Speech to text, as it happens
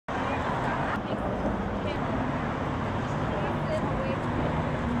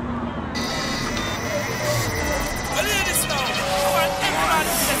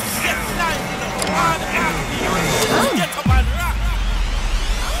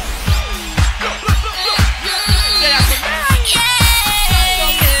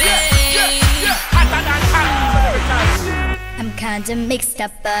kinda mixed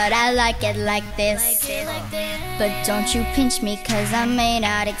up, but I like it like this. But don't you pinch me, cause I may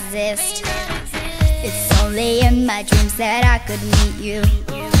not exist. It's only in my dreams that I could meet you.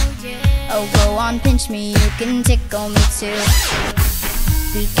 Oh, go on, pinch me, you can tickle me too.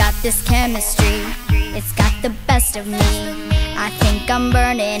 We got this chemistry, it's got the best of me. I think I'm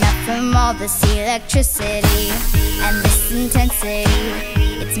burning up from all this electricity and this intensity.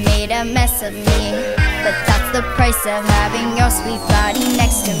 It's made a mess of me, but that's the price of having your sweet body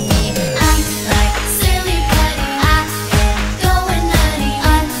next to me. I'm like silly putty, I am going nutty.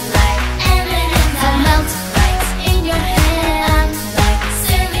 I'm like M&M's, I melt right in your head. I'm like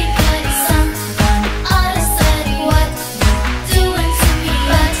silly putty, someone ought to study what you're doing to me.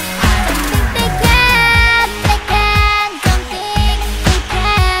 But I don't think they can, don't think they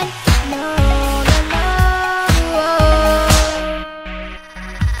can. No, no, no.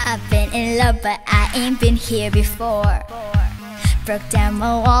 I've been in love, but I ain't been here before. Broke down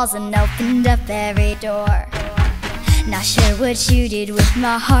my walls and opened up every door. Not sure what you did with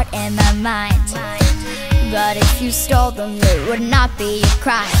my heart and my mind, but if you stole them, it would not be a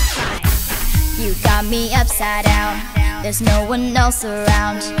crime. You got me upside down, there's no one else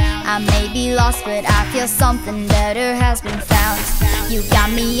around. I may be lost, but I feel something better has been found. You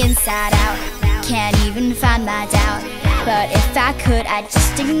got me inside out, can't even find my doubt. But if I could, I'd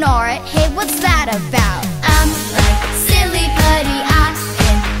just ignore it. Hey, what's that about? I'm like silly putty, I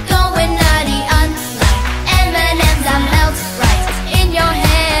am going nutty. Unlike M&M's, I melt right in your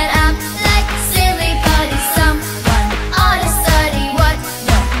head. I'm like silly putty, someone ought to study what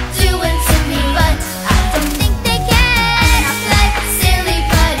you're doing to me. But I don't think they can. I'm like silly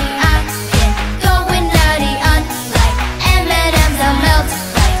putty, I am going nutty. Unlike M&M's, I melt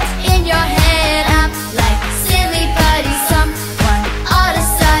right in your head. I'm like silly putty, someone ought to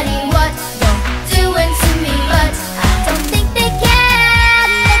study what you're doing to me. But I don't think they can,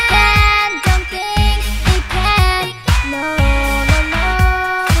 don't think they can. No, no, no.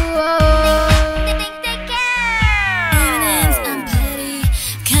 Think they can. M&M's, I'm petty.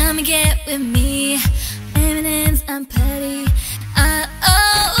 Come and get with me. M&M's, I'm petty. M&M's,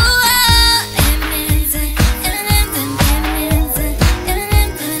 M&M's, M&M's,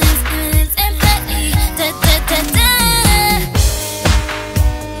 M&M's, and petty. Da da da da.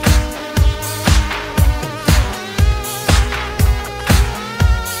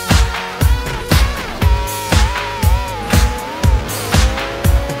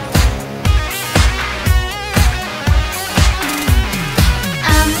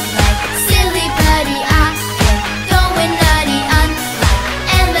 I'm like silly putty, I am going nutty. Unlike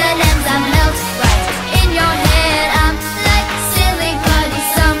M&M's, I melt right in your head. I'm like silly putty,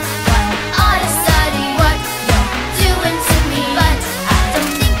 someone ought to study what you're doing to me. But I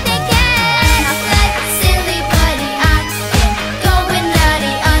don't think they can. I'm like silly putty, I am going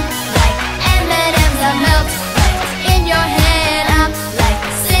nutty. Unlike M&M's, I melt right in your head. I'm like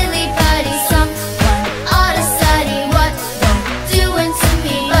silly putty, someone ought to study what you're doing to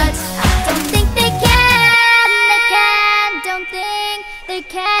me. But I don't think they can, don't think they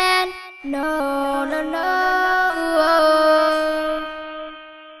can. No, no, no.